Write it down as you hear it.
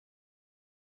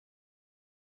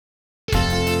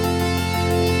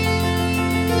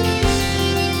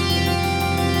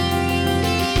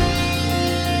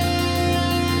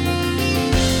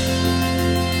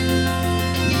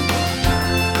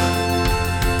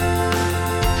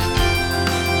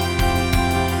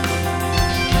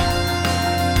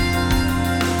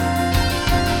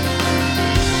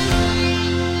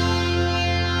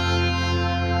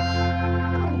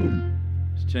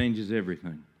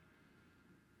everything.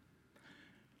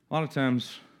 A lot of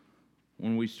times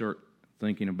when we start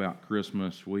thinking about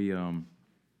Christmas, we're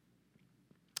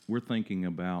thinking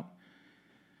about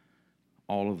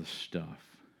all of the stuff,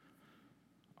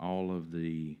 all of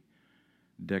the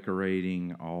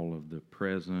decorating, all of the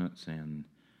presents, and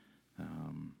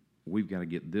we've got to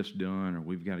get this done, or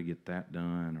we've got to get that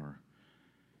done, or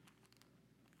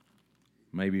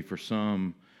maybe for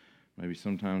some, maybe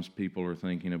sometimes people are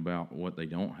thinking about what they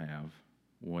don't have,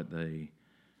 what they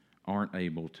aren't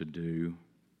able to do,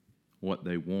 what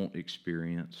they won't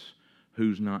experience,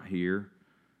 who's not here,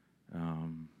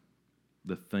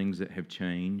 the things that have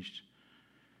changed,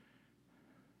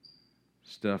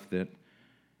 stuff that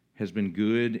has been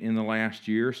good in the last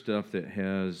year, stuff that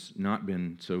has not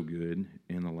been so good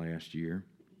in the last year.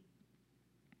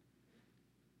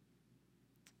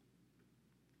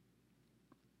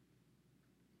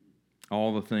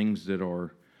 All the things that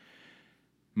are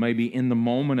maybe in the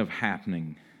moment of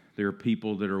happening. There are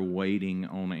people that are waiting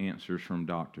on answers from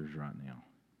doctors right now,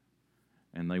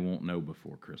 and they won't know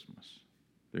before Christmas.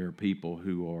 There are people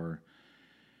who are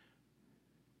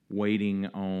waiting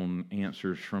on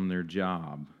answers from their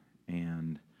job,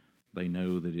 and they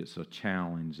know that it's a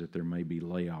challenge, that there may be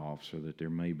layoffs, or that there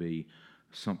may be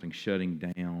something shutting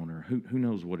down, or who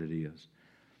knows what it is.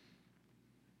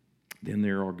 Then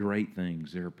there are great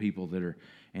things. There are people that are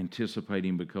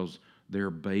anticipating because there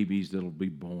are babies that will be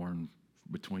born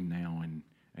between now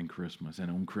and Christmas.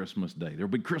 And on Christmas Day, there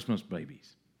will be Christmas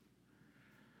babies.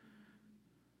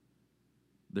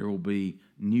 There will be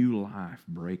new life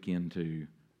break into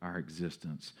our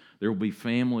existence. There will be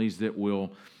families that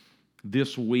will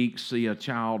this week see a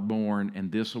child born,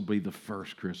 and this will be the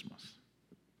first Christmas.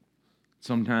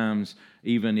 Sometimes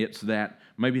even it's that,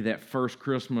 maybe that first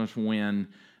Christmas when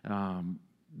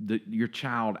your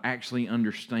child actually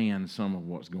understands some of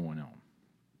what's going on.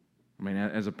 I mean,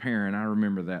 as a parent, I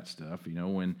remember that stuff,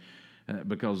 when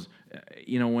because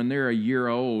when they're a year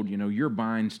old, you're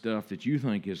buying stuff that you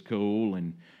think is cool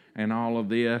and all of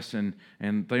this, and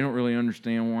they don't really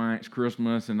understand why it's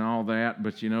Christmas and all that,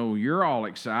 but you're all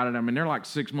excited. I mean, they're like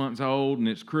 6 months old, and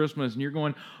it's Christmas, and you're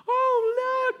going,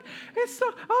 oh, look, it's so,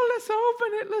 oh, let's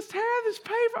open it, let's tear this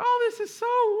paper, oh, this is so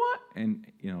what? And,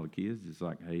 the kids, it's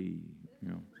like, hey,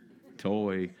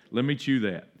 toy, let me chew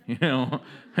that,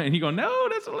 and you go, no,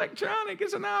 that's electronic,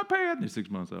 it's an iPad. And they're 6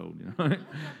 months old,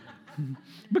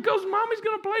 because mommy's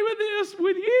going to play with this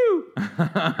with you.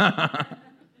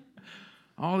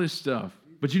 All this stuff.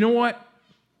 But you know what?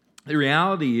 The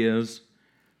reality is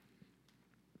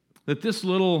that this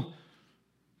little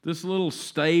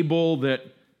stable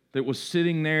that was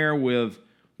sitting there with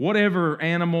whatever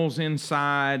animals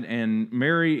inside, and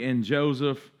Mary and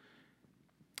Joseph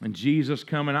and Jesus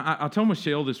coming. I told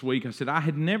Michelle this week, I said, I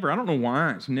don't know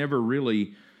why it's never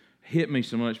really hit me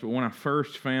so much, but when I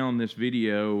first found this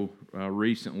video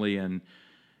recently, and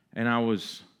I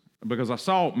was, because I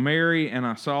saw Mary, and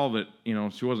I saw that,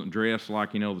 she wasn't dressed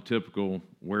like, the typical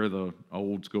wear the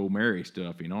old school Mary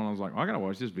stuff, and I was like, I got to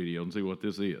watch this video and see what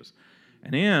this is.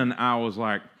 And then I was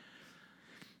like,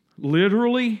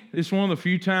 literally, it's one of the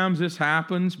few times this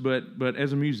happens, but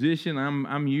as a musician,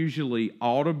 I'm usually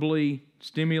audibly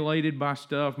stimulated by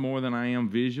stuff more than I am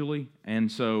visually.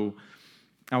 And so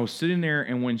I was sitting there,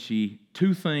 and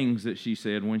two things that she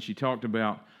said, when she talked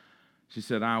about, she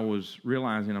said, I was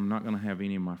realizing I'm not going to have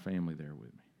any of my family there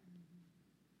with me.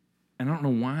 And I don't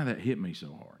know why that hit me so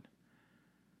hard.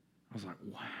 I was like,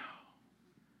 wow.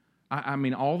 I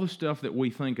mean, all the stuff that we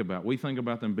think about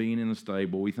them being in the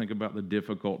stable. We think about the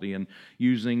difficulty in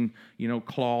using,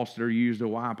 cloths that are used to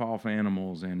wipe off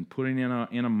animals, and putting in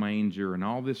a manger, and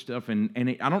all this stuff. And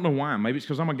I don't know why. Maybe it's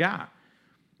because I'm a guy.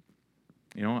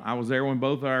 I was there when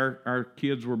both our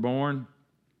kids were born.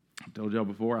 I told y'all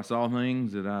before, I saw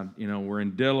things that were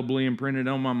indelibly imprinted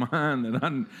on my mind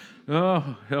that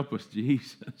help us,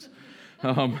 Jesus.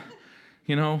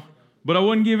 But I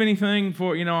wouldn't give anything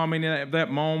for, at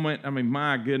that moment,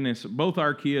 my goodness, both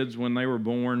our kids, when they were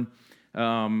born,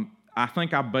 I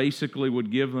think I basically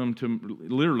would give them to,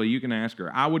 literally, you can ask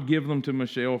her, I would give them to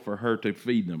Michelle for her to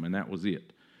feed them, and that was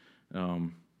it.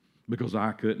 Because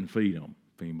I couldn't feed them,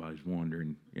 if anybody's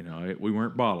wondering. We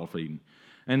weren't bottle feeding.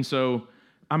 And so,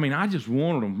 I just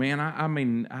wanted them, man.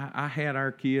 I had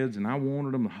our kids, and I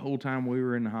wanted them the whole time we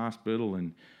were in the hospital,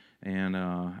 and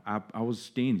I was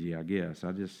stingy, I guess.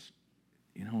 I just,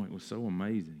 it was so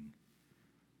amazing.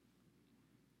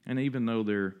 And even though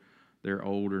they're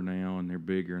older now and they're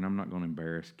bigger, and I'm not going to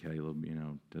embarrass Caleb,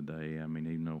 today.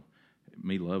 Even though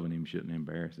me loving him shouldn't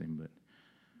embarrass him,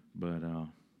 but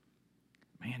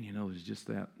man, there's just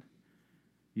that.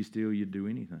 You'd do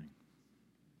anything.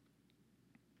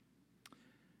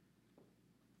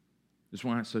 That's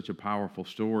why it's such a powerful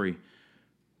story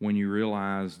when you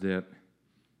realize that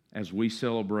as we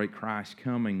celebrate Christ's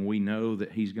coming, we know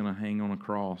that He's going to hang on a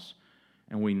cross,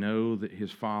 and we know that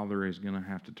His Father is going to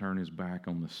have to turn His back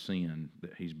on the sin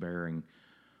that He's bearing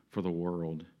for the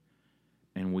world.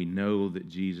 And we know that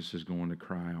Jesus is going to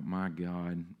cry out, my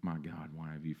God,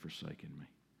 why have you forsaken me?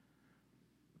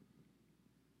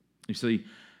 You see,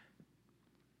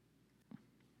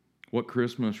 what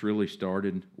Christmas really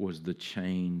started was the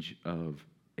change of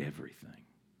everything.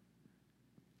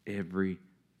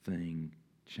 Everything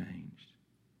changed.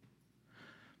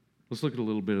 Let's look at a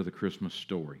little bit of the Christmas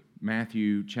story.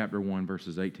 Matthew chapter 1,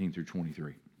 verses 18 through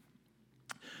 23.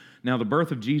 Now the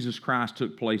birth of Jesus Christ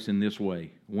took place in this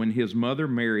way. When his mother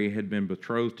Mary had been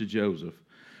betrothed to Joseph,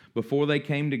 before they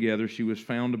came together, she was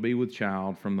found to be with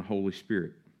child from the Holy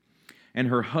Spirit. And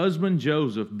her husband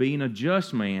Joseph, being a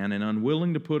just man and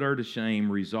unwilling to put her to shame,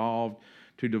 resolved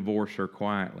to divorce her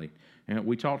quietly. And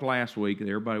we talked last week that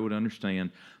everybody would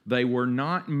understand they were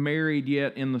not married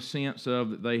yet in the sense of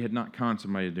that they had not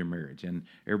consummated their marriage. And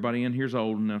everybody in here is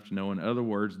old enough to know, in other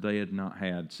words, they had not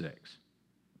had sex.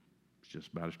 It's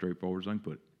just about as straightforward as I can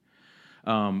put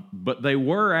it. But they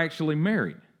were actually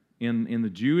married. In the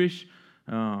Jewish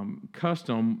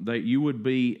custom, that you would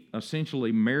be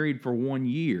essentially married for 1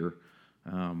 year.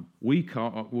 We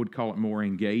would call it more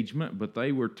engagement, but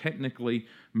they were technically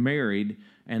married,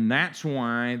 and that's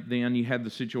why then you had the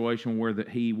situation where that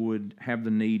he would have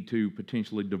the need to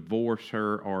potentially divorce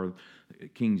her, or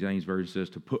King James Version says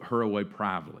to put her away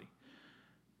privately.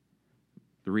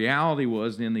 The reality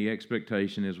was then the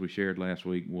expectation, as we shared last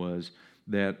week, was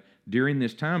that during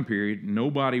this time period,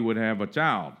 nobody would have a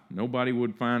child. Nobody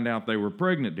would find out they were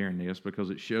pregnant during this, because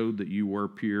it showed that you were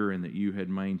pure and that you had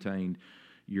maintained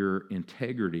your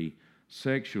integrity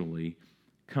sexually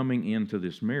coming into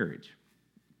this marriage.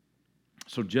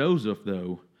 So Joseph,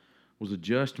 though, was a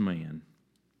just man,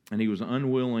 and he was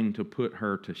unwilling to put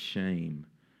her to shame.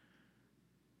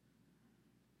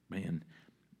 Man,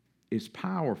 it's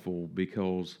powerful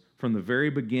because from the very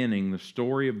beginning, the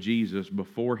story of Jesus,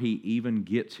 before he even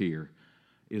gets here,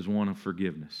 is one of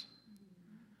forgiveness.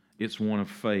 It's one of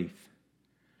faith.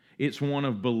 It's one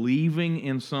of believing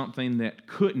in something that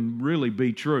couldn't really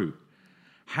be true.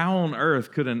 How on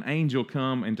earth could an angel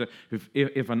come and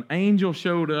if an angel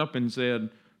showed up and said,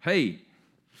 "Hey,"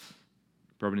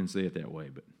 probably didn't say it that way,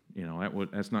 but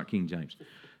that's not King James.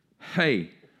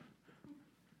 "Hey,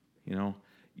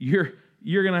 you're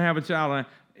going to have a child,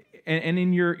 and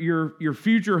in your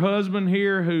future husband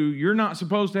here, who you're not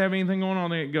supposed to have anything going on,"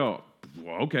 they go,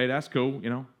 "Well, okay, that's cool.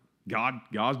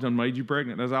 God's done made you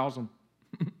pregnant. That's awesome.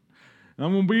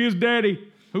 I'm going to be his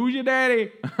daddy." "Who's your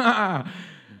daddy?"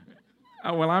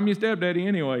 "Well, I'm your stepdaddy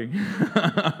anyway."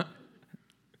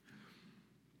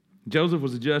 Joseph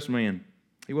was a just man.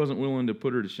 He wasn't willing to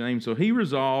put her to shame, so he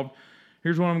resolved,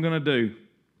 here's what I'm going to do.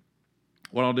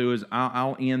 What I'll do is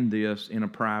I'll end this in a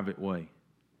private way.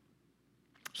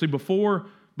 See, before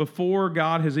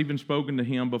God has even spoken to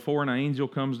him, before an angel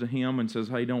comes to him and says,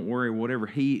 "Hey, don't worry," whatever,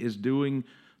 he is doing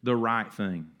the right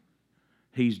thing.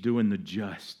 He's doing the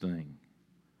just thing.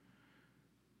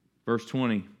 Verse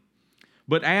 20.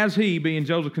 "But as he," being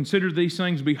Joseph, "considered these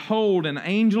things, behold, an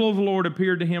angel of the Lord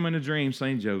appeared to him in a dream,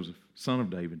 saying, Joseph, son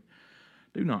of David,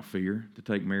 do not fear to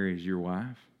take Mary as your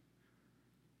wife."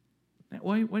 Now,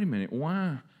 wait a minute.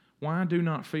 Why do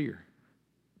not fear?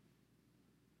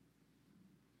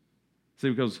 See,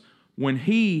 because when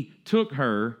he took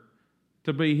her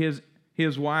to be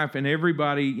his wife, and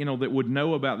everybody, that would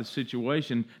know about the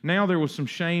situation, now there was some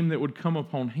shame that would come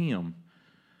upon him.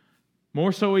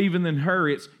 More so even than her,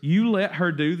 it's, you let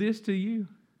her do this to you?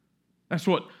 That's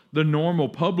what the normal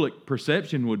public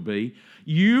perception would be.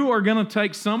 You are going to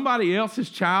take somebody else's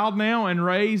child now and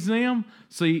raise them?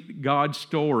 See, God's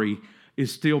story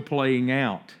is still playing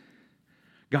out.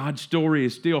 God's story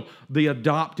is still the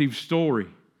adoptive story.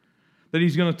 That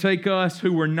he's going to take us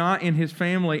who were not in his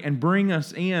family and bring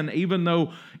us in, even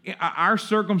though our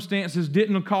circumstances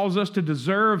didn't cause us to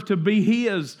deserve to be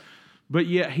his, but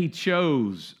yet he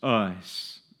chose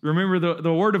us. Remember,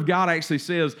 the Word of God actually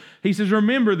says, he says,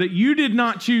 "Remember that you did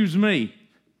not choose me,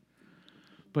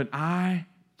 but I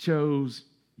chose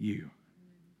you."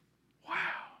 Wow.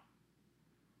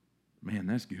 Man,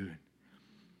 that's good.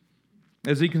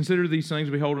 As he considered these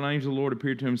things, behold, an angel of the Lord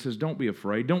appeared to him and says, "Don't be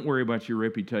afraid. Don't worry about your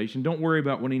reputation. Don't worry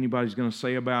about what anybody's going to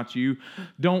say about you.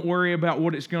 Don't worry about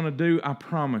what it's going to do. I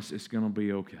promise it's going to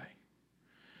be okay.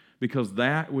 Because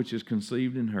that which is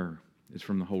conceived in her is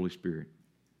from the Holy Spirit.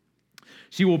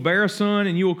 She will bear a son,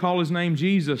 and you will call his name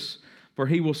Jesus, for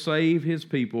he will save his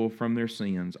people from their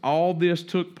sins. All this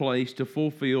took place to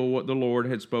fulfill what the Lord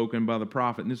had spoken by the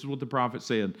prophet. And this is what the prophet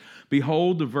said.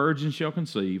 Behold, the virgin shall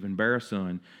conceive and bear a son,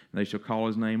 and they shall call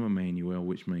his name Emmanuel,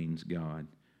 which means God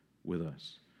with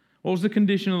us. What was the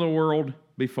condition of the world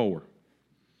before?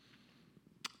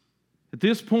 At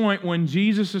this point, when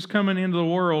Jesus is coming into the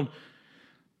world,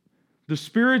 the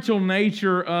spiritual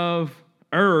nature of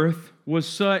earth was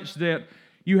such that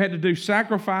you had to do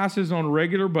sacrifices on a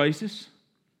regular basis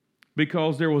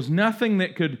because there was nothing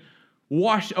that could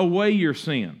wash away your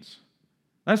sins.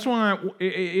 That's why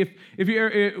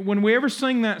when we ever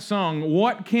sing that song,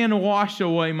 what can wash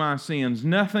away my sins?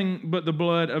 Nothing but the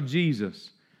blood of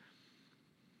Jesus.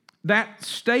 That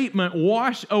statement,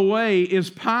 wash away, is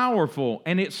powerful,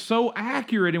 and it's so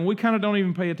accurate, and we kind of don't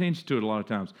even pay attention to it a lot of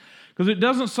times because it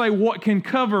doesn't say what can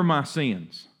cover my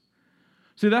sins.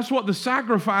 See, that's what the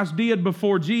sacrifice did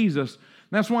before Jesus.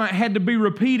 That's why it had to be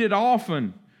repeated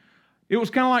often. It was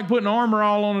kind of like putting armor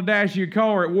all on the dash of your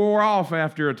car. It wore off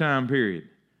after a time period.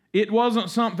 It wasn't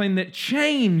something that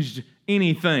changed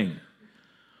anything.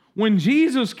 When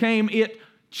Jesus came, it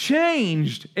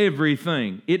changed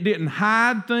everything. It didn't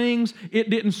hide things. It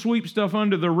didn't sweep stuff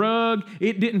under the rug.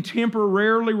 It didn't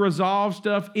temporarily resolve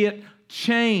stuff. It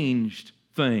changed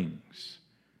things.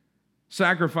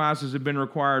 Sacrifices have been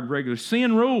required regularly.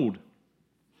 Sin ruled.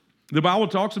 The Bible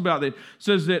talks about that. It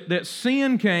says that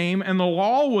sin came and the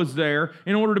law was there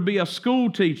in order to be a school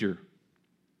teacher.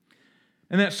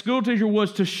 And that school teacher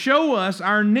was to show us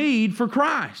our need for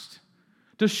Christ.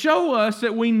 To show us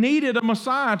that we needed a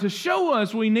Messiah. To show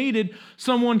us we needed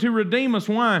someone to redeem us.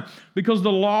 Why? Because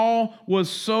the law was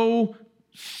so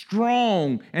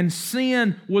strong and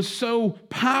sin was so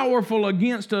powerful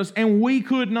against us and we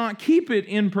could not keep it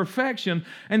in perfection.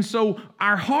 And so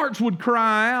our hearts would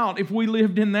cry out if we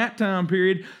lived in that time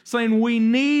period saying we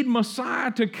need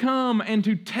Messiah to come and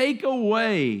to take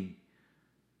away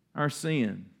our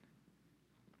sin.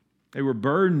 They were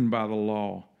burdened by the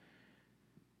law.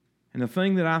 And the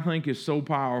thing that I think is so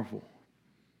powerful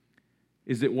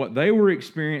is that what they were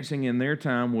experiencing in their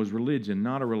time was religion,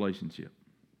 not a relationship.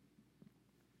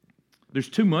 There's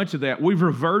too much of that. We've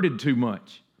reverted too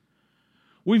much.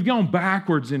 We've gone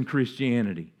backwards in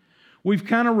Christianity. We've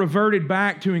kind of reverted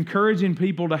back to encouraging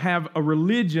people to have a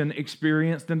religion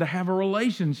experience than to have a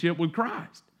relationship with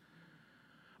Christ.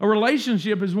 A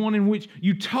relationship is one in which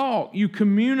you talk, you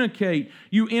communicate,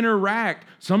 you interact.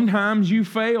 Sometimes you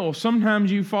fail,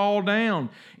 sometimes you fall down.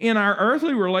 In our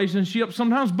earthly relationship,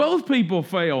 sometimes both people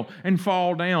fail and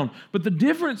fall down. But the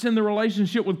difference in the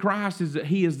relationship with Christ is that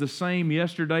He is the same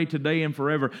yesterday, today, and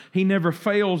forever. He never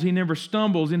fails, He never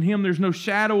stumbles. In Him, there's no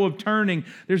shadow of turning.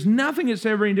 There's nothing that's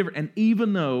ever any different. And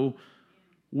even though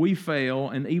we fail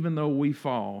and even though we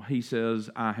fall, He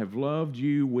says, I have loved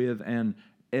you with an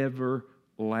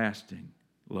everlasting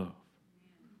love.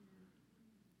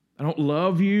 I don't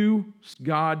love you,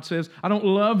 God says. I don't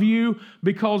love you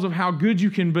because of how good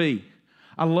you can be.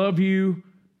 I love you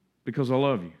because I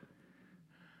love you.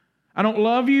 I don't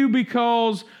love you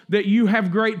because that you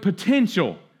have great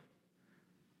potential.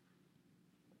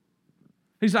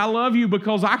 He says, I love you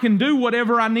because I can do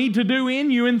whatever I need to do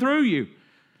in you and through you.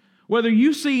 Whether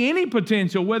you see any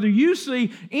potential, whether you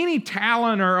see any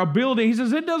talent or ability, he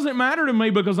says, it doesn't matter to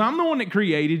me because I'm the one that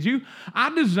created you. I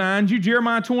designed you,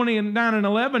 Jeremiah 29 and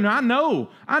 11. I know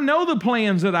the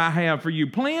plans that I have for you,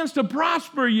 plans to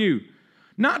prosper you,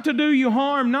 not to do you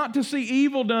harm, not to see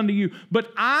evil done to you, but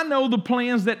I know the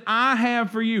plans that I have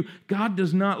for you. God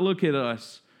does not look at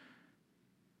us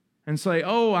and say,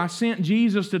 oh, I sent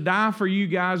Jesus to die for you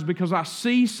guys because I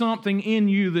see something in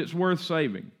you that's worth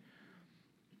saving.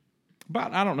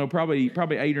 About, I don't know, probably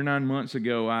 8 or 9 months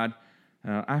ago,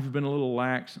 I've been a little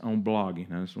lax on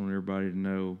blogging. I just want everybody to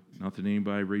know, not that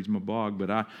anybody reads my blog, but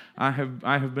I have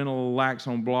been a little lax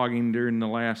on blogging during the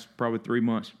last probably 3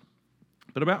 months.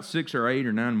 But about 6 or 8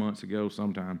 or 9 months ago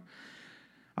sometime,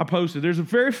 I posted, there's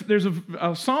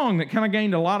a song that kind of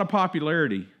gained a lot of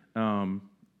popularity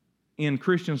in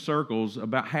Christian circles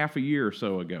about half a year or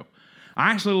so ago.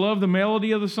 I actually love the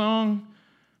melody of the song.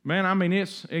 Man, I mean,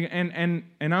 it's, and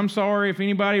I'm sorry if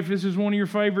this is one of your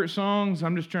favorite songs,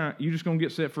 you're just going to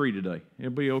get set free today.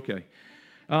 It'll be okay.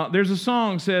 There's a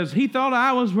song that says, he thought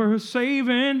I was worth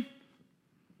saving.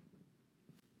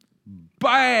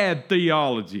 Bad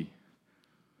theology.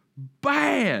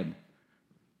 Bad.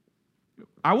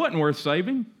 I wasn't worth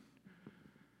saving.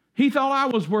 He thought I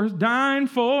was worth dying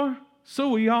for,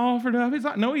 so he offered up. He's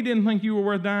like, no, he didn't think you were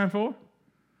worth dying for.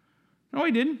 No,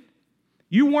 he didn't.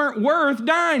 You weren't worth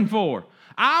dying for.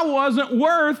 I wasn't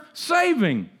worth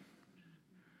saving.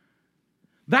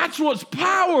 That's what's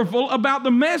powerful about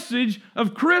the message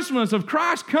of Christmas, of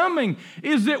Christ coming,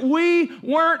 is that we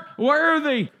weren't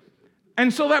worthy.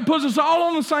 And so that puts us all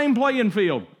on the same playing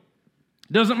field.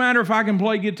 Doesn't matter if I can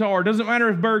play guitar. Doesn't matter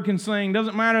if Bird can sing.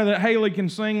 Doesn't matter that Haley can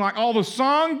sing like all the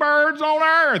songbirds on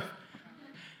earth.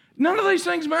 None of these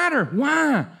things matter.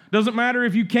 Why? Doesn't matter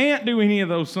if you can't do any of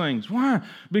those things. Why?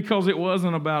 Because it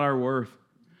wasn't about our worth.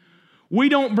 We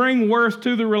don't bring worth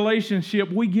to the relationship.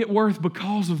 We get worth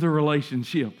because of the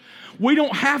relationship. We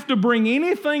don't have to bring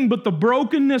anything but the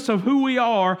brokenness of who we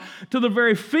are to the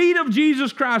very feet of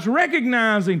Jesus Christ,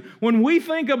 recognizing when we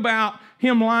think about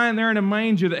Him lying there in a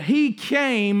manger that He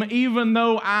came even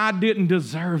though I didn't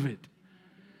deserve it.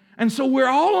 And so we're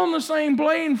all on the same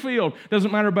playing field.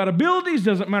 Doesn't matter about abilities,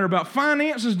 doesn't matter about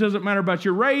finances, doesn't matter about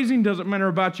your raising, doesn't matter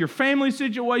about your family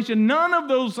situation. None of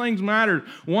those things matter.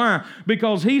 Why?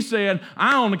 Because He said,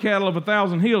 I own the cattle of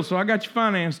 1,000 hills, so I got your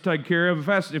finances taken care of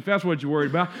if that's what you're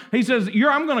worried about. He says,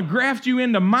 I'm going to graft you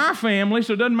into my family,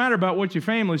 so it doesn't matter about what your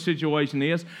family situation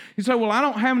is. He said, well, I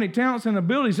don't have any talents and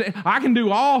abilities. I can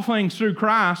do all things through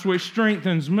Christ, which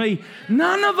strengthens me.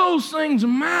 None of those things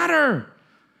matter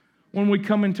when we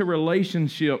come into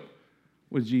relationship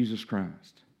with Jesus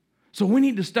Christ. So we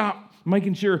need to stop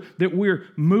making sure that we're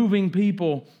moving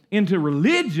people into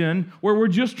religion where we're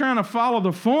just trying to follow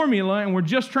the formula and we're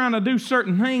just trying to do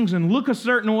certain things and look a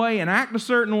certain way and act a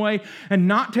certain way and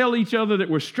not tell each other that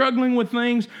we're struggling with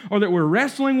things or that we're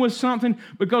wrestling with something,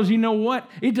 because you know what?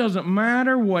 It doesn't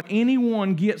matter what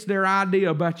anyone gets their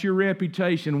idea about your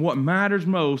reputation. What matters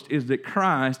most is that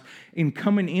Christ, in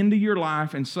coming into your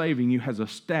life and saving you, has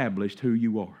established who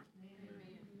you are.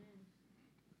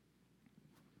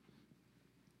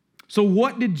 So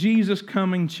what did Jesus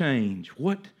coming change?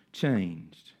 What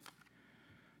changed?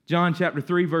 John chapter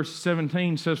 3 verse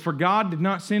 17 says, for God did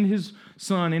not send His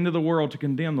Son into the world to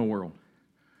condemn the world,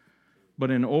 but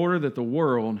in order that the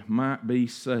world might be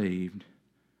saved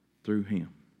through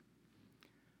Him.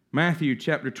 Matthew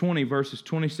chapter 20 verses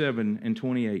 27 and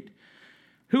 28.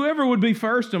 Whoever would be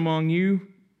first among you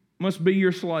must be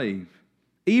your slave,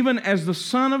 even as the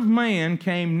Son of Man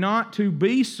came not to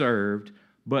be served,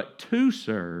 but to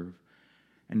serve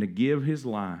and to give His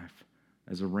life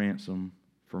as a ransom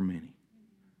for many.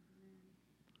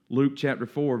 Luke chapter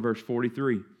 4, verse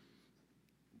 43.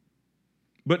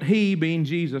 But He, being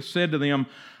Jesus, said to them,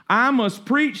 I must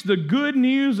preach the good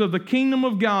news of the kingdom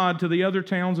of God to the other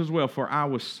towns as well, for I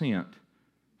was sent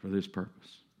for this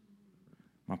purpose.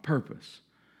 My purpose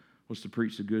was to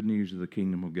preach the good news of the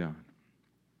kingdom of God.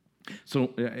 So,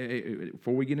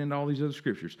 before we get into all these other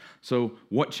scriptures, so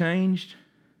what changed?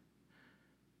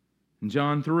 In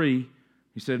John 3,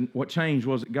 he said what changed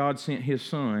was that God sent His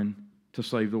Son to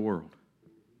save the world.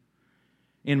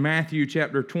 In Matthew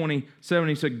chapter 27,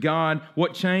 he said,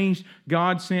 what changed?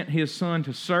 God sent His Son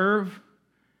to serve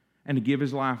and to give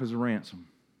His life as a ransom.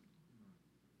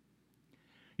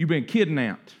 You've been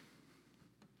kidnapped.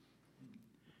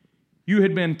 You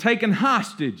had been taken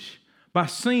hostage by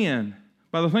sin,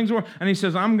 by the things of the world. And He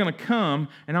says, I'm going to come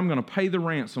and I'm going to pay the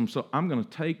ransom, so I'm going to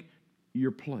take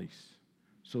your place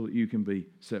so that you can be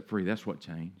set free. That's what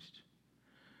changed.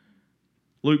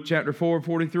 Luke chapter 4,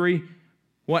 43,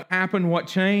 what happened, what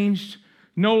changed?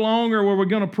 No longer were we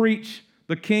going to preach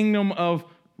the kingdom of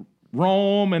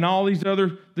Rome and all these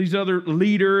other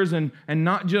leaders and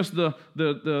not just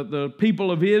the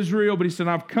people of Israel, but He said,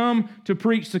 I've come to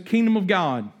preach the kingdom of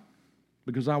God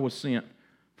because I was sent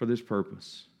for this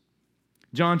purpose.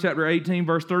 John chapter 18,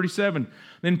 verse 37,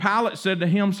 then Pilate said to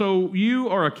Him, so you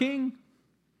are a king?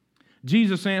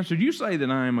 Jesus answered, you say that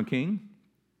I am a king.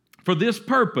 For this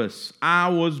purpose I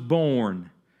was born,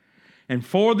 and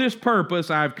for this purpose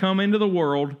I have come into the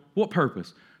world. What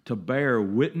purpose? To bear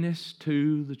witness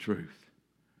to the truth.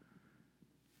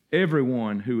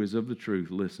 Everyone who is of the truth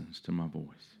listens to my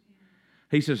voice.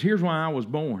 He says, here's why I was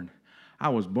born. I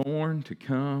was born to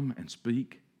come and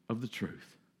speak of the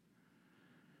truth.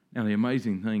 Now the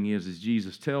amazing thing is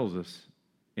Jesus tells us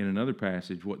in another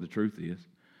passage what the truth is.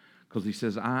 Because He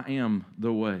says, I am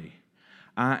the way,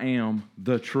 I am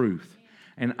the truth,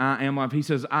 and I am life. He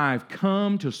says, I've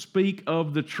come to speak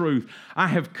of the truth. I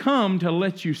have come to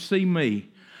let you see me.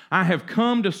 I have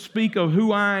come to speak of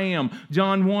who I am.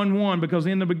 John 1:1, because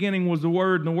in the beginning was the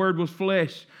Word, and the Word was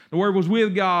flesh. The Word was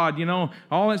with God,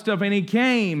 all that stuff. And He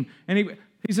came, and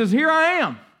He says, here I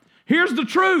am. Here's the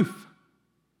truth.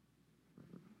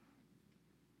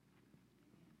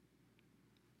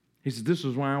 He says, this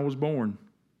is why I was born.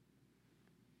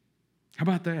 How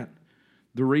about that?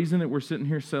 The reason that we're sitting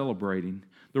here celebrating,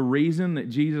 the reason that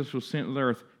Jesus was sent to the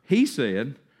earth, He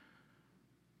said,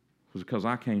 was because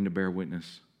I came to bear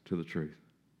witness to the truth.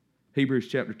 Hebrews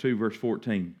chapter 2, verse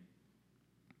 14.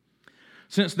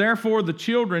 Since therefore the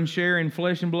children share in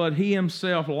flesh and blood, he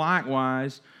himself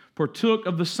likewise partook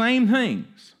of the same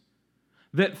things,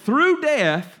 that through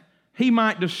death he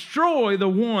might destroy the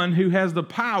one who has the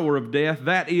power of death,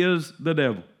 that is, the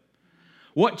devil.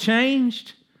 What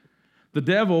changed? The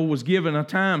devil was given a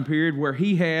time period where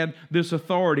he had this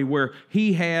authority, where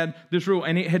he had this rule,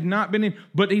 and it had not been in.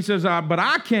 But he says, but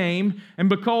I came, and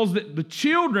because the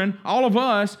children, all of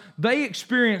us, they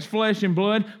experience flesh and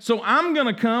blood, so I'm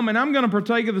going to come and I'm going to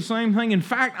partake of the same thing. In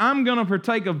fact, I'm going to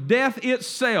partake of death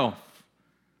itself.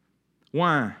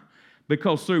 Why?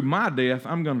 Because through my death,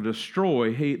 I'm going to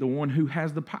destroy the one who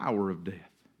has the power of death.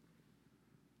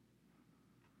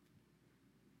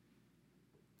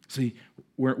 See,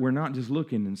 we're not just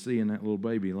looking and seeing that little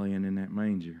baby laying in that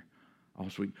manger all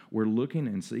sweet. We're looking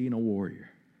and seeing a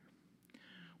warrior.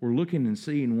 We're looking and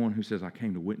seeing one who says, I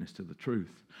came to witness to the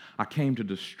truth. I came to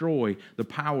destroy the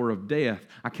power of death.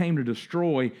 I came to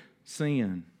destroy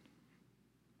sin.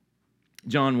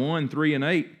 John 1, 3 and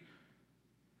 8.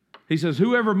 He says,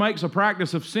 whoever makes a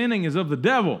practice of sinning is of the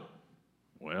devil.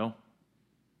 Well,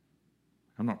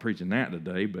 I'm not preaching that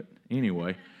today, but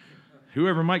anyway.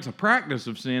 Whoever makes a practice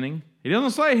of sinning, he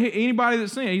doesn't say anybody that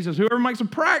sins. He says, whoever makes a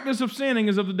practice of sinning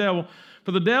is of the devil.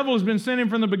 For the devil has been sinning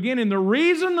from the beginning. The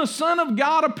reason the Son of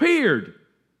God appeared.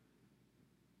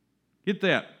 Get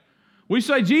that. We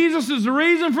say Jesus is the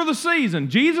reason for the season.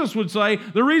 Jesus would say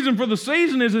the reason for the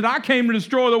season is that I came to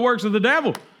destroy the works of the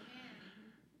devil.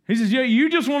 He says, yeah, you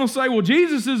just want to say, well,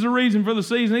 Jesus is the reason for the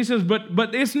season. He says,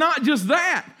 but it's not just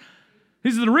that.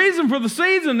 He says, the reason for the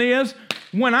season is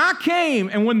when I came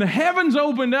and when the heavens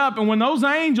opened up and when those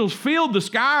angels filled the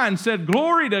sky and said,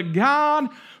 glory to God,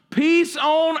 peace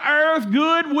on earth,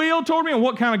 goodwill toward me. And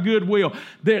what kind of goodwill?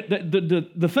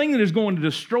 The thing that is going to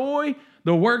destroy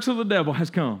the works of the devil has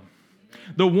come.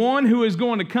 The one who is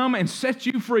going to come and set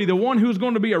you free, the one who is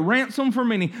going to be a ransom for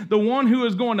many, the one who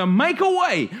is going to make a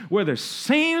way where there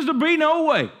seems to be no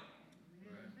way.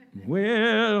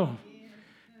 Well,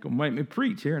 going to make me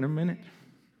preach here in a minute.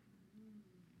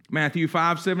 Matthew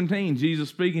 5:17, Jesus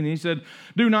speaking, he said,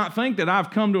 do not think that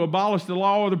I've come to abolish the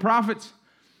law or the prophets.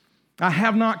 I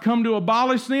have not come to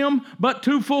abolish them, but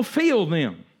to fulfill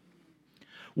them.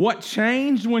 What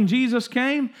changed when Jesus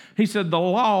came? He said, the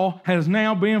law has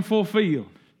now been fulfilled.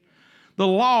 The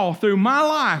law, through my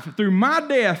life, through my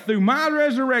death, through my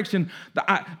resurrection,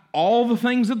 all the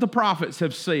things that the prophets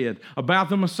have said about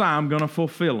the Messiah, I'm going to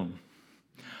fulfill them.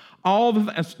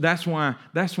 That's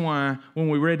why when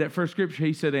we read that first scripture,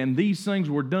 he said, and these things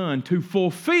were done to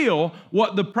fulfill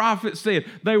what the prophets said.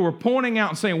 They were pointing out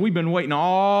and saying, we've been waiting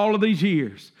all of these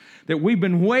years, that we've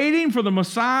been waiting for the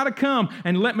Messiah to come.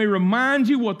 And let me remind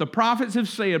you what the prophets have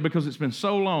said, because it's been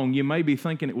so long, you may be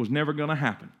thinking it was never going to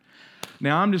happen.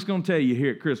 Now, I'm just going to tell you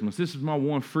here at Christmas, this is my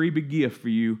one freebie gift for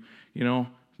you,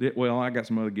 Well, I got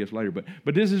some other gifts later, but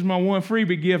this is my one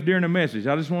freebie gift during the message.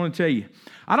 I just want to tell you,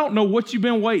 I don't know what you've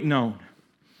been waiting on.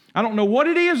 I don't know what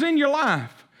it is in your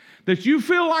life that you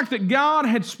feel like that God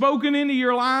had spoken into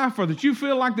your life, or that you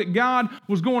feel like that God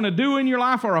was going to do in your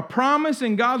life, or a promise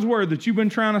in God's word that you've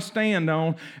been trying to stand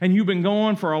on, and you've been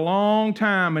going for a long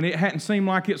time, and it hadn't seemed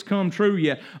like it's come true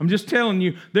yet. I'm just telling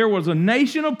you, there was a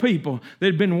nation of people that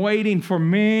had been waiting for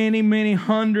many, many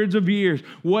hundreds of years,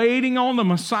 waiting on the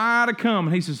Messiah to come.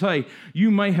 And he says, hey,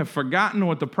 you may have forgotten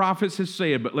what the prophets have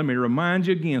said, but let me remind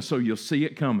you again so you'll see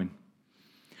it coming.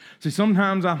 See,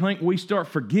 sometimes I think we start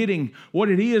forgetting what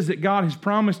it is that God has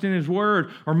promised in His Word,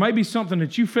 or maybe something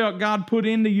that you felt God put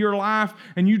into your life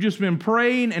and you've just been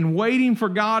praying and waiting for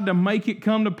God to make it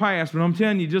come to pass. But I'm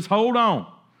telling you, just hold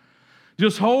on.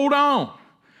 Just hold on.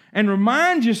 And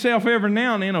remind yourself every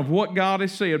now and then of what God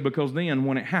has said, because then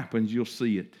when it happens, you'll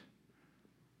see it.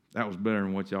 That was better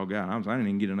than what y'all got. I didn't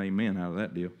even get an amen out of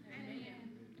that deal.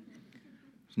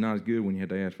 It's not as good when you have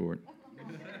to ask for it.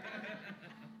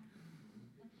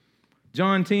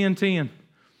 John 10:10.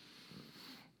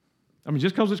 I mean,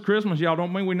 just because it's Christmas, y'all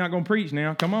don't mean we're not going to preach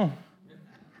now. Come on.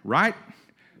 Right?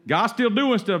 God's still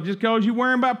doing stuff. Just because you're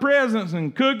worrying about presents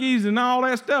and cookies and all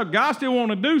that stuff, God still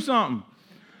wants to do something.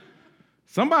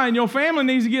 Somebody in your family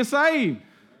needs to get saved.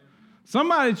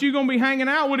 Somebody that you're going to be hanging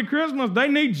out with at Christmas, they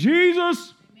need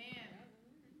Jesus.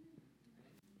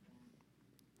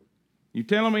 You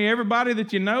telling me everybody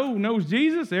that you know knows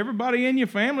Jesus? Everybody in your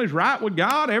family is right with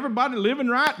God? Everybody living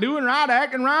right, doing right,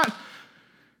 acting right?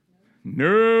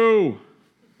 No.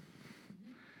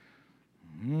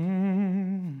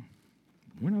 When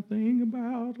I think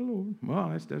about the Lord. Well,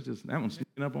 that's just, that one's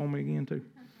sneaking up on me again too.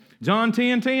 John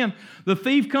 10:10. The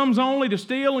thief comes only to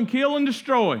steal and kill and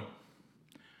destroy.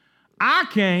 I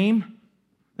came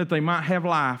that they might have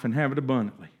life and have it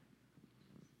abundantly.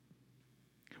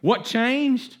 What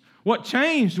changed? What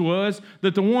changed was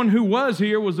that the one who was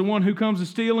here was the one who comes to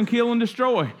steal and kill and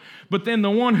destroy. But then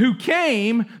the one who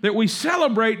came that we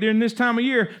celebrate during this time of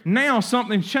year, now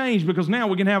something's changed because now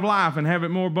we can have life and have it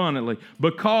more abundantly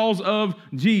because of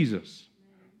Jesus.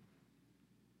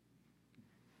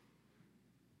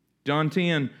 John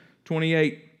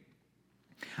 10:28.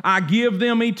 I give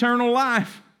them eternal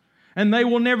life, and they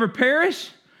will never perish,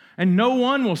 and no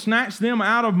one will snatch them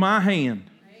out of my hand.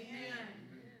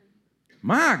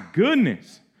 My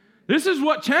goodness, this is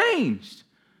what changed.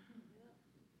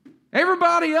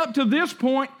 Everybody up to this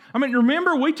point, I mean,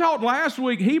 remember we talked last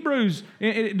week, Hebrews,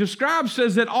 it describes,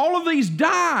 says that all of these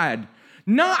died,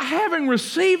 not having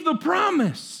received the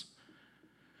promise,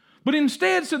 but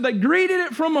instead said they greeted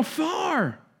it from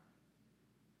afar,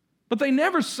 but they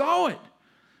never saw it.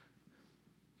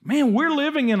 Man, we're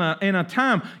living in a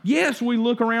time, yes, we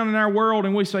look around in our world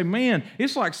and we say, man,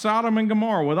 it's like Sodom and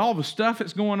Gomorrah with all the stuff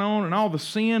that's going on and all the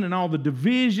sin and all the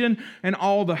division and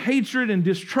all the hatred and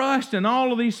distrust and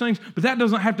all of these things. But that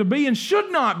doesn't have to be and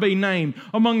should not be named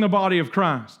among the body of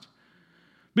Christ.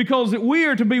 Because we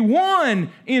are to be one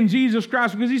in Jesus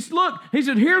Christ. Because he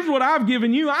said, here's what I've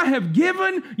given you. I have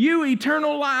given you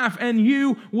eternal life, and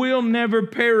you will never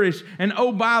perish. And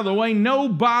oh, by the way,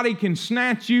 nobody can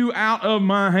snatch you out of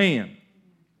my hand.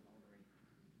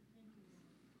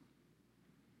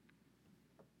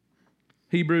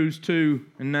 Hebrews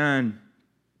 2:9.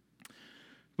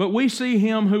 But we see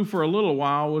him who for a little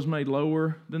while was made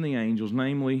lower than the angels,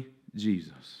 namely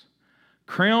Jesus,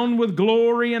 crowned with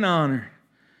glory and honor,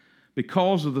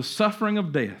 because of the suffering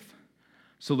of death,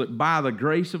 so that by the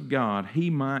grace of God he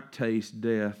might taste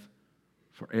death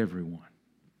for everyone.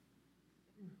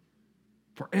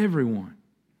 For everyone.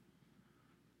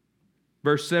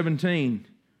 Verse 17.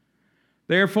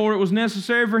 Therefore it was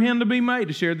necessary for him to be made,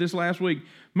 I shared this last week,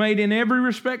 made in every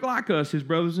respect like us, his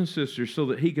brothers and sisters, so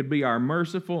that he could be our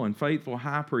merciful and faithful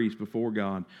high priest before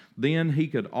God. Then he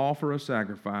could offer a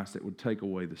sacrifice that would take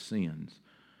away the sins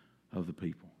of the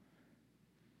people.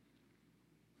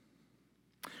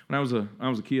 When I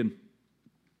was a kid,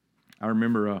 I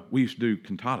remember we used to do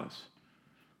cantatas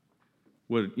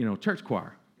with, church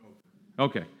choir.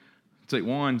 Okay. See,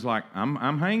 one's like, I'm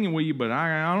hanging with you, but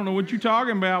I don't know what you're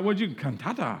talking about. What'd you,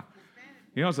 cantata?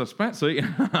 It's a Spanish, see?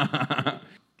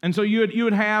 And so you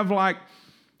would have like,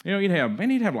 you'd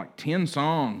have like 10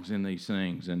 songs in these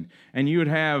things, and you would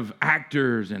have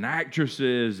actors and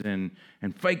actresses and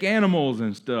fake animals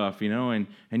and stuff, and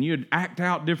you'd act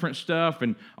out different stuff,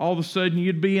 and all of a sudden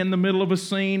you'd be in the middle of a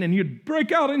scene and you'd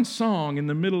break out in song in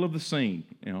the middle of the scene,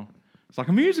 It's like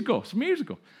a musical. It's a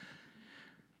musical.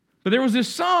 But there was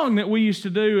this song that we used to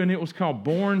do, and it was called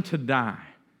Born to Die.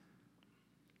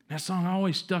 That song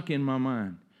always stuck in my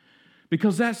mind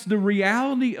because that's the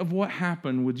reality of what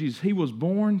happened with Jesus. He was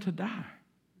born to die.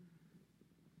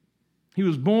 He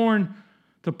was born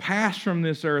to pass from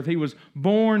this earth. He was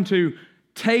born to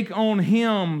take on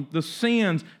him the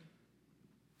sins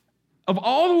of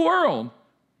all the world.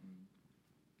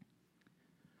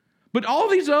 But all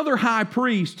these other high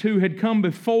priests who had come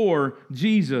before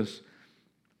Jesus,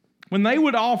 when they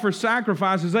would offer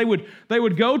sacrifices, they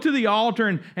would go to the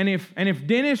altar, and if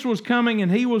Dennis was coming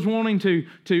and he was wanting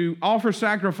to offer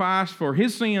sacrifice for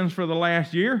his sins for the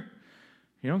last year,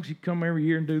 because he'd come every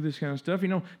year and do this kind of stuff,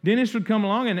 Dennis would come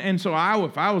along, and so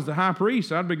if I was the high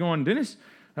priest, I'd be going, Dennis,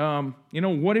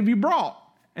 what have you brought?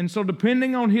 And so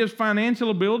depending on his financial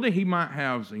ability, he might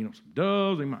have, some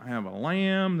doves, he might have a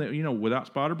lamb that, without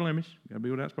spot or blemish. Got to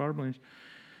be without spot or blemish.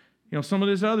 Some of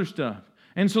this other stuff.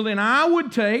 And so then I'm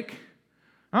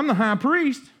the high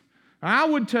priest, I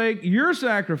would take your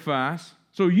sacrifice,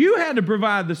 so you had to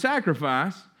provide the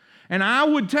sacrifice, and I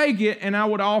would take it and I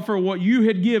would offer what you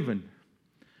had given.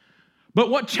 But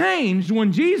what changed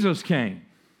when Jesus came?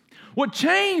 What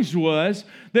changed was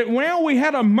that now we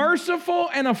had a merciful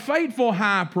and a faithful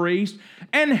high priest,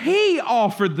 and he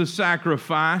offered the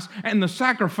sacrifice, and the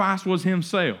sacrifice was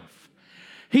himself.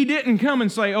 He didn't come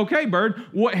and say, okay, Bird,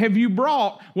 what have you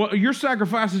brought? Well, your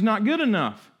sacrifice is not good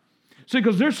enough. See,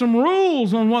 because there's some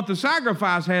rules on what the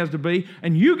sacrifice has to be,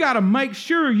 and you got to make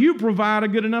sure you provide a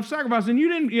good enough sacrifice, and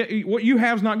what you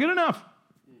have is not good enough.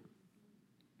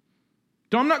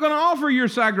 So I'm not going to offer your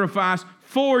sacrifice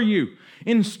for you.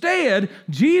 Instead,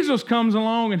 Jesus comes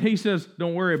along and he says,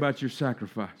 don't worry about your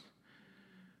sacrifice.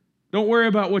 Don't worry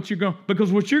about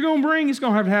because what you're going to bring is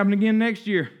going to have to happen again next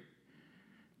year.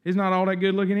 It's not all that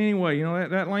good looking anyway.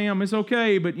 That lamb, it's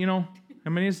okay, but I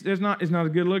mean, it's not as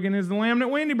good looking as the lamb that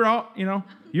Wendy brought, you know.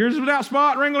 Yours is without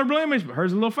spot, wrinkle, or blemish, but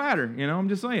hers is a little fatter, you know. I'm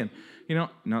just saying. You know,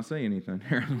 not saying anything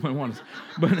here.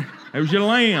 But it was your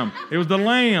lamb. It was the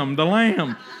lamb.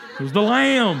 It was the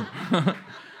lamb.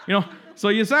 You know, so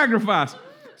you sacrifice.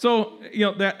 So, you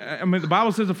know, the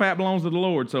Bible says the fat belongs to the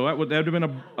Lord, so that would have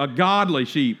been a godly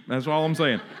sheep. That's all I'm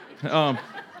saying.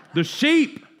 The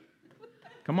sheep.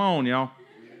 Come on, y'all.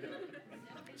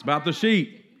 It's about the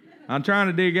sheep. I'm trying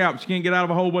to dig out, but you can't get out of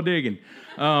a hole by digging.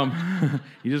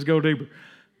 You just go deeper.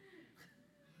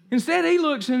 Instead, he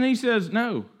looks and he says,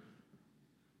 no.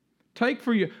 Take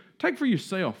for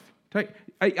yourself.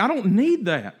 I don't need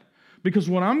that, because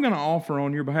what I'm going to offer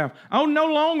on your behalf. Oh, no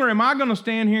longer am I going to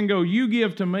stand here and go, you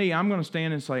give to me. I'm going to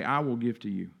stand and say, I will give to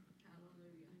you.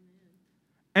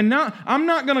 And now I'm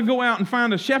not going to go out and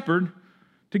find a shepherd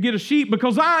to get a sheep,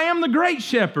 because I am the great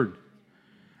shepherd.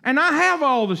 And I have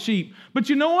all the sheep. But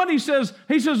you know what he says?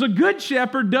 He says a good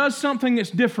shepherd does something that's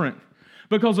different,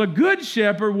 because a good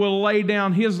shepherd will lay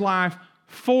down his life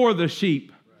for the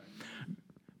sheep.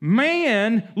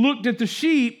 Man looked at the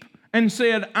sheep and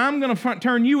said, I'm going to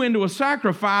turn you into a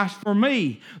sacrifice for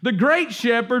me. The great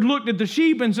shepherd looked at the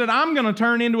sheep and said, I'm going to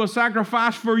turn into a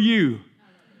sacrifice for you.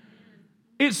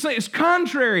 It's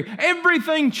contrary.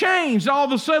 Everything changed. All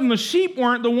of a sudden, the sheep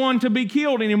weren't the one to be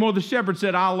killed anymore. The shepherd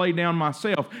said, I'll lay down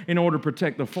myself in order to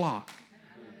protect the flock.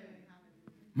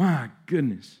 My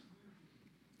goodness.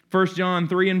 1 John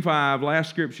 3 and 5, last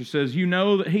scripture says, you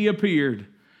know that he appeared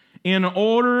in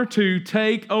order to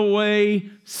take away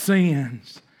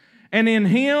sins. And in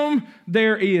him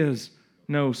there is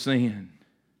no sin.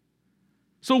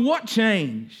 So what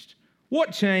changed?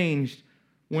 What changed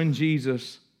when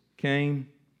Jesus came?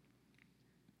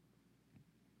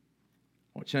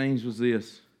 What changed was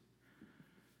this.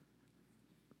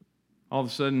 All of a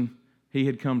sudden, he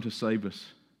had come to save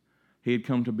us. He had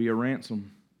come to be a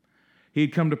ransom. He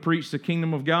had come to preach the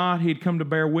kingdom of God. He had come to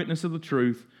bear witness of the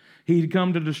truth. He had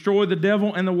come to destroy the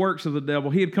devil and the works of the devil.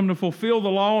 He had come to fulfill the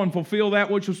law and fulfill that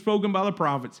which was spoken by the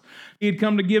prophets. He had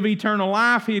come to give eternal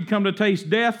life. He had come to taste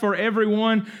death for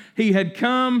everyone. He had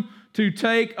come to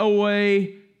take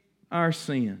away our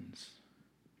sins.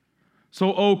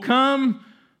 So, oh, come,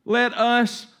 let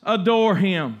us adore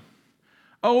him.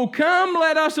 Oh, come,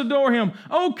 let us adore him.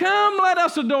 Oh, come, let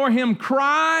us adore him,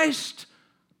 Christ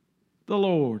the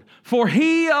Lord. For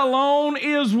he alone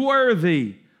is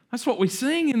worthy. That's what we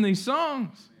sing in these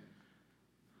songs.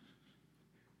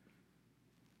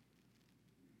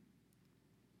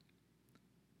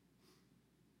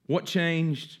 What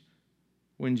changed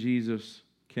when Jesus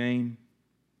came?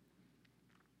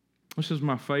 This is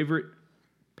my favorite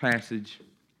passage.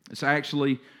 It's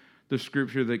actually the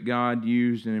scripture that God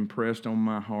used and impressed on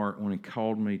my heart when He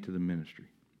called me to the ministry.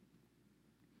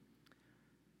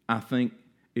 I think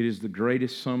it is the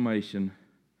greatest summation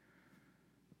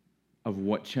of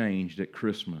what changed at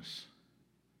Christmas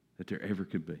that there ever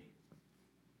could be.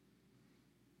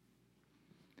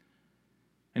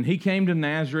 And He came to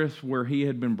Nazareth, where He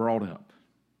had been brought up.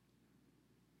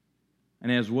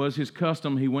 And as was His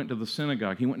custom, He went to the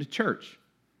synagogue. He went to church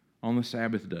on the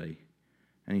Sabbath day,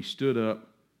 and He stood up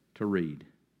to read.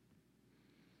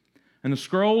 And the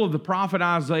scroll of the prophet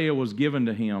Isaiah was given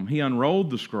to Him. He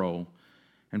unrolled the scroll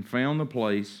and found the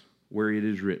place where it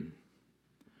is written,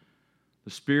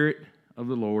 "The Spirit of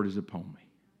the Lord is upon me,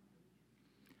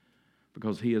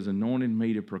 because He has anointed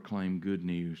me to proclaim good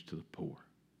news to the poor.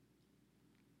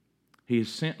 He has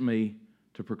sent me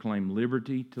to proclaim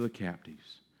liberty to the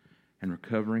captives and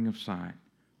recovering of sight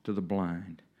to the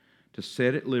blind, to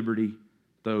set at liberty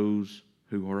those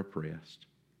who are oppressed,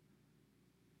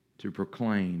 to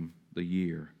proclaim the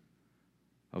year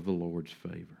of the Lord's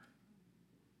favor."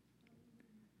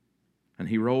 And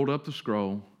He rolled up the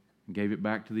scroll and gave it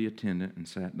back to the attendant and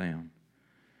sat down.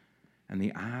 And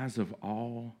the eyes of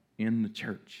all in the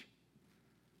church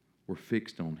were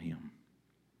fixed on Him.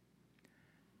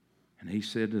 And He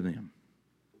said to them,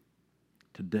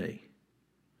 "Today,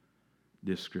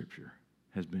 this scripture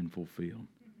has been fulfilled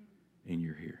in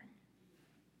your hearing."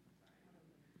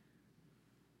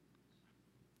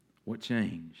 What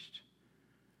changed?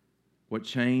 What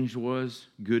changed was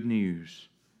good news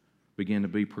began to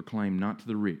be proclaimed not to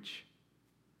the rich,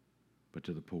 but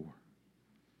to the poor.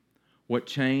 What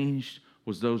changed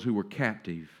was those who were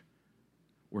captive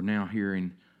were now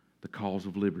hearing the calls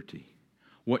of liberty.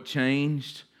 What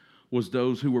changed was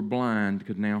those who were blind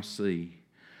could now see.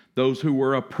 Those who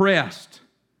were oppressed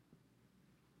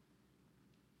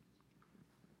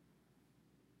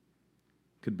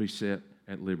could be set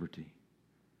at liberty.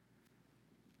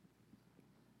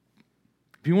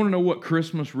 If you want to know what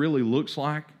Christmas really looks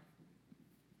like,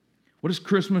 What does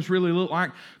Christmas really look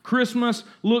like? Christmas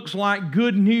looks like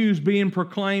good news being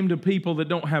proclaimed to people that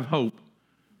don't have hope.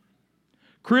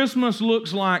 Christmas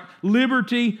looks like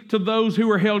liberty to those who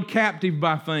are held captive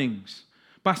by things,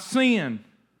 by sin,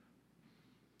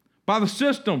 by the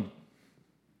system,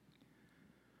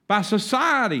 by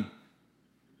society.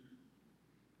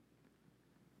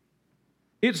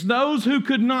 It's those who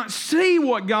could not see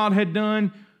what God had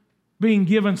done being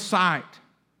given sight.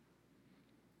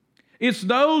 It's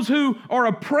those who are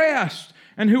oppressed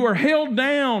and who are held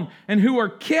down and who are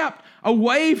kept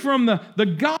away from the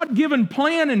God-given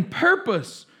plan and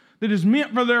purpose that is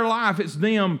meant for their life. It's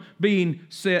them being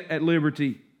set at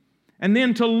liberty. And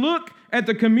then to look at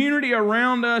the community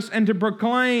around us and to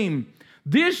proclaim,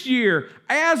 this year,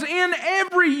 as in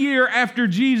every year after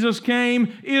Jesus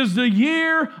came, is the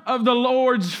year of the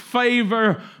Lord's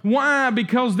favor. Why?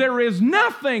 Because there is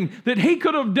nothing that He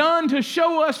could have done to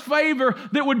show us favor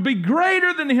that would be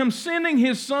greater than Him sending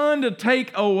His Son to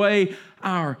take away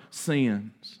our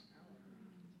sins.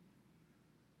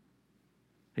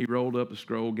 He rolled up the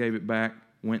scroll, gave it back,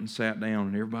 went and sat down,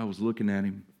 and everybody was looking at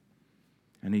Him.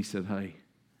 And He said, hey,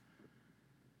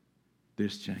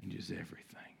 this changes everything.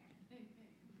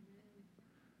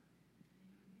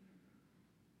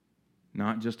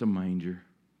 Not just a manger,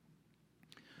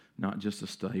 not just a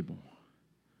stable,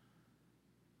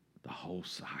 the whole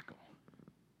cycle.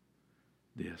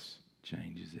 This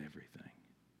changes everything.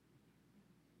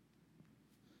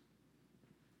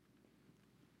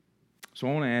 So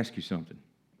I want to ask you something.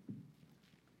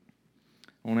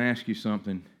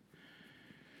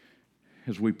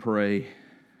 As we pray.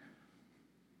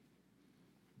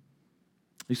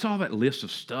 You saw that list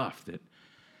of stuff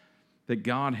that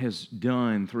God has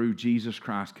done through Jesus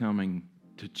Christ coming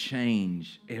to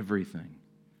change everything.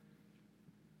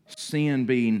 Sin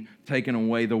being taken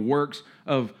away, the works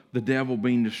of the devil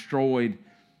being destroyed,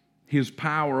 his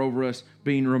power over us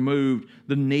being removed,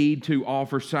 the need to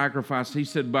offer sacrifice. He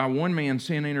said, by one man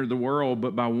sin entered the world,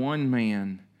 but by one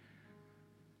man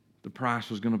the price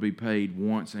was going to be paid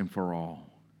once and for all.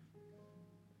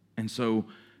 And so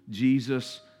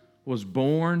Jesus was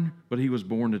born, but He was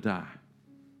born to die.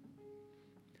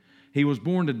 He was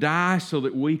born to die so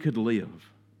that we could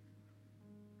live.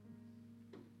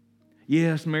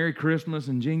 Yes, Merry Christmas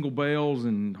and Jingle Bells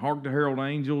and Hark the Herald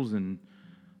Angels and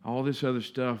all this other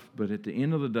stuff, but at the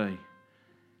end of the day,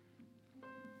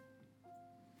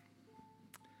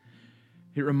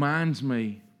 it reminds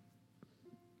me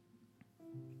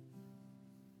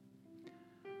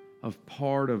of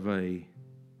part of a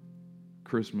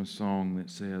Christmas song that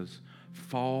says,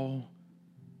 fall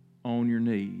on your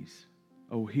knees.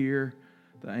 Oh, hear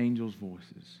the angels'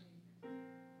 voices.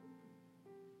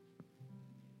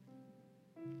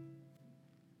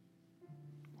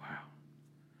 Wow.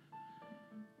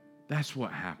 That's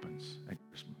what happens at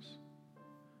Christmas.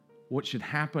 What should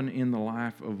happen in the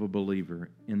life of a believer,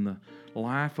 in the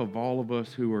life of all of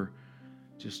us who are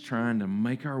just trying to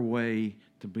make our way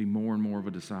to be more and more of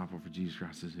a disciple for Jesus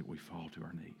Christ, is that we fall to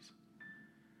our knees.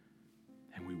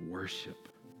 And we worship,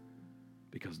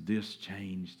 because this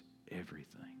changed everything.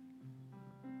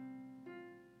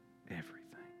 Everything.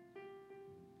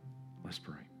 Let's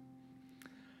pray.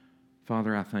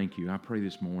 Father, I thank You. I pray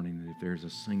this morning that if there's a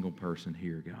single person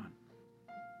here, God,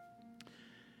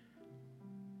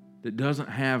 that doesn't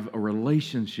have a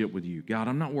relationship with You, God,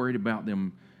 I'm not worried about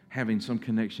them having some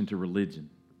connection to religion.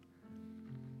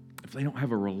 If they don't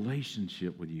have a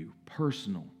relationship with You,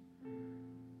 personal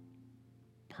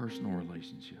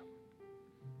relationship.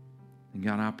 And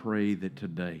God, I pray that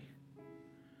today,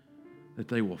 that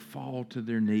they will fall to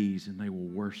their knees and they will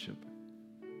worship.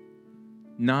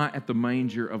 Not at the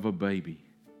manger of a baby,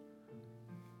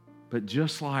 but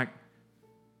just like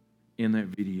in that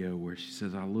video where she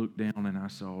says, I looked down and I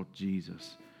saw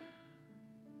Jesus.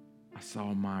 I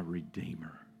saw my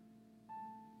Redeemer.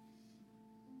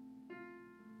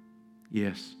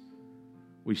 Yes,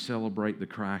 we celebrate the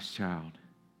Christ child.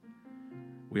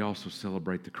 We also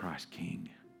celebrate the Christ King,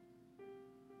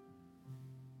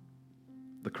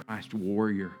 the Christ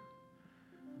warrior,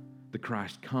 the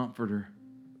Christ comforter,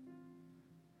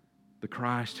 the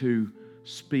Christ who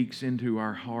speaks into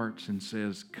our hearts and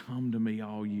says, come to me,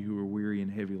 all you who are weary and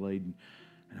heavy laden,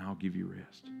 and I'll give you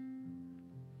rest.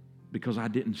 Because I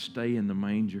didn't stay in the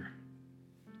manger.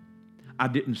 I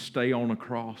didn't stay on a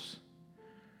cross.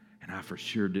 And I for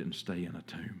sure didn't stay in a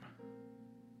tomb.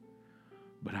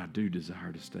 But I do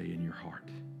desire to stay in your heart.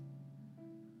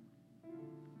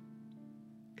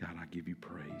 God, I give You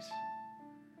praise.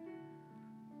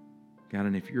 God,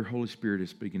 and if your Holy Spirit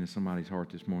is speaking to somebody's heart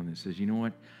this morning that says, you know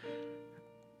what,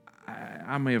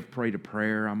 I may have prayed a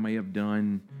prayer, I may have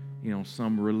done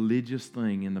some religious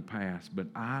thing in the past, but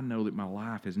I know that my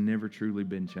life has never truly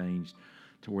been changed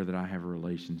to where that I have a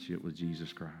relationship with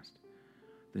Jesus Christ,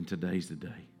 then today's the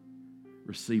day.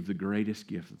 Receive the greatest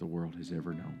gift that the world has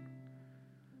ever known.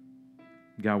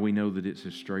 God, we know that it's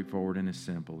as straightforward and as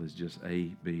simple as just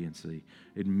A, B, and C.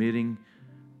 Admitting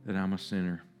that I'm a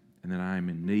sinner and that I am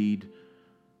in need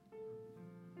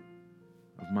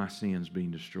of my sins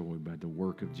being destroyed by the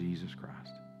work of Jesus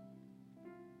Christ.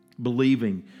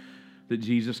 Believing that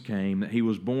Jesus came, that He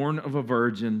was born of a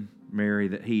virgin, Mary,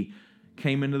 that He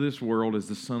came into this world as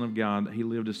the Son of God, that He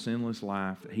lived a sinless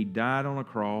life, that He died on a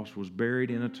cross, was buried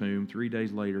in a tomb. 3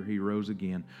 days later, He rose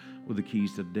again with the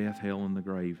keys to death, hell, and the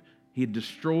grave. He had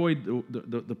destroyed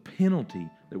the penalty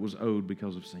that was owed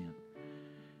because of sin.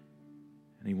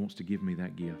 And He wants to give me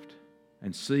that gift.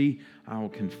 And see, I will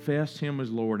confess Him as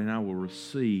Lord, and I will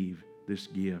receive this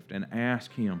gift and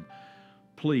ask Him,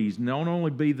 please, not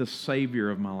only be the Savior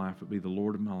of my life, but be the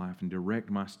Lord of my life and direct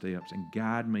my steps and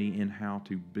guide me in how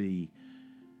to be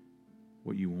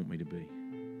what You want me to be.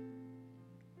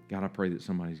 God, I pray that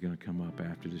somebody's going to come up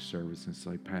after this service and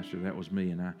say, Pastor, that was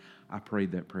me, and I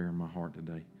prayed that prayer in my heart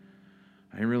today.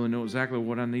 I didn't really know exactly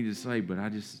what I needed to say, but I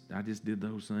just did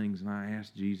those things, and I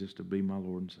asked Jesus to be my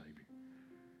Lord and Savior.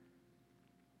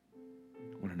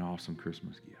 What an awesome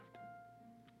Christmas gift.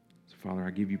 So, Father,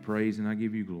 I give You praise and I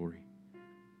give You glory.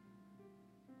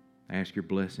 I ask Your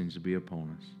blessings to be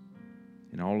upon us.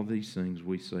 In all of these things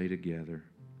we say together,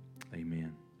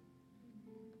 amen.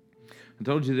 I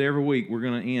told you that every week we're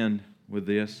going to end with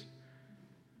this,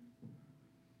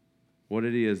 what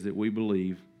it is that we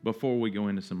believe, before we go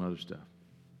into some other stuff.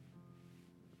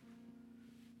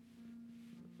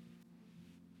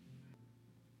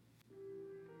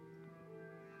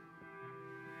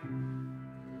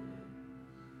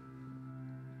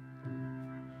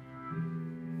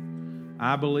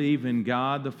 I believe in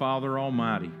God the Father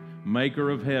Almighty,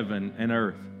 maker of heaven and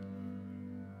earth,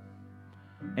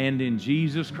 and in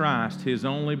Jesus Christ, His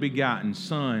only begotten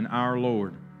Son, our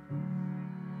Lord,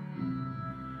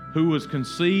 who was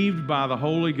conceived by the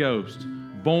Holy Ghost,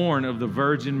 born of the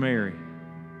Virgin Mary,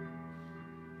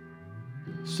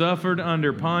 suffered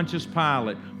under Pontius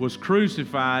Pilate, was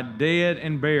crucified, dead,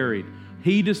 and buried.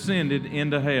 He descended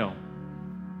into hell.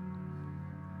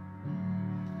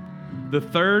 The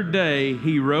third day,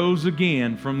 He rose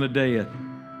again from the dead.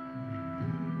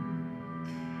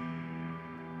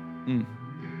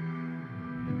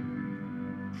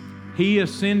 He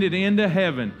ascended into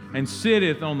heaven and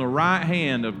sitteth on the right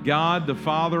hand of God the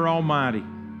Father Almighty.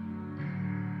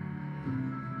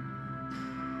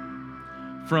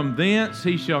 From thence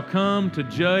He shall come to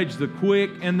judge the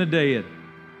quick and the dead.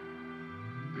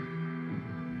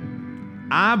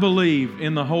 I believe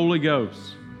in the Holy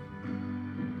Ghost,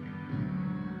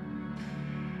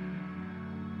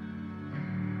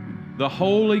 the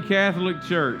Holy Catholic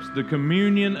Church, the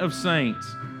communion of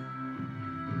saints,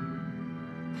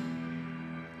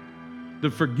 the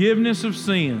forgiveness of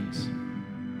sins,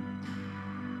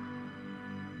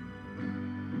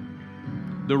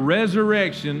 the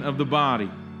resurrection of the body,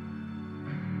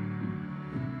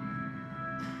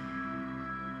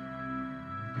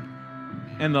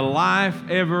 and the life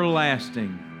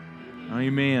everlasting.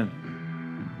 Amen.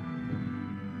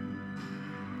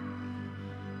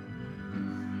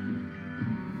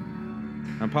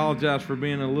 I apologize for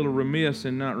being a little remiss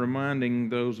in not reminding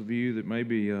those of you that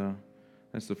maybe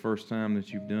that's the first time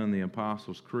that you've done the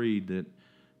Apostles' Creed,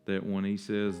 that when he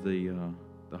says the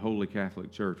Holy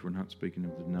Catholic Church, we're not speaking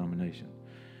of the denomination.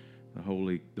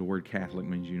 The word Catholic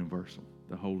means universal.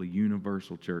 The Holy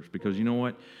Universal Church. Because you know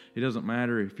what? It doesn't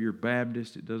matter if you're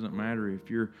Baptist. It doesn't matter if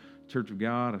you're Church of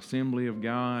God, Assembly of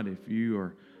God, if you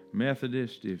are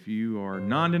Methodist, if you are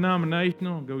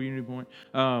non-denominational, go Unity Point,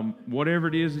 whatever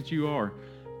it is that you are,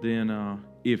 then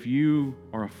if you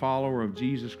are a follower of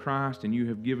Jesus Christ and you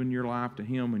have given your life to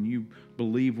Him and you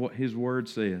believe what His Word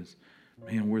says,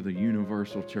 man, we're the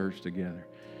universal church together.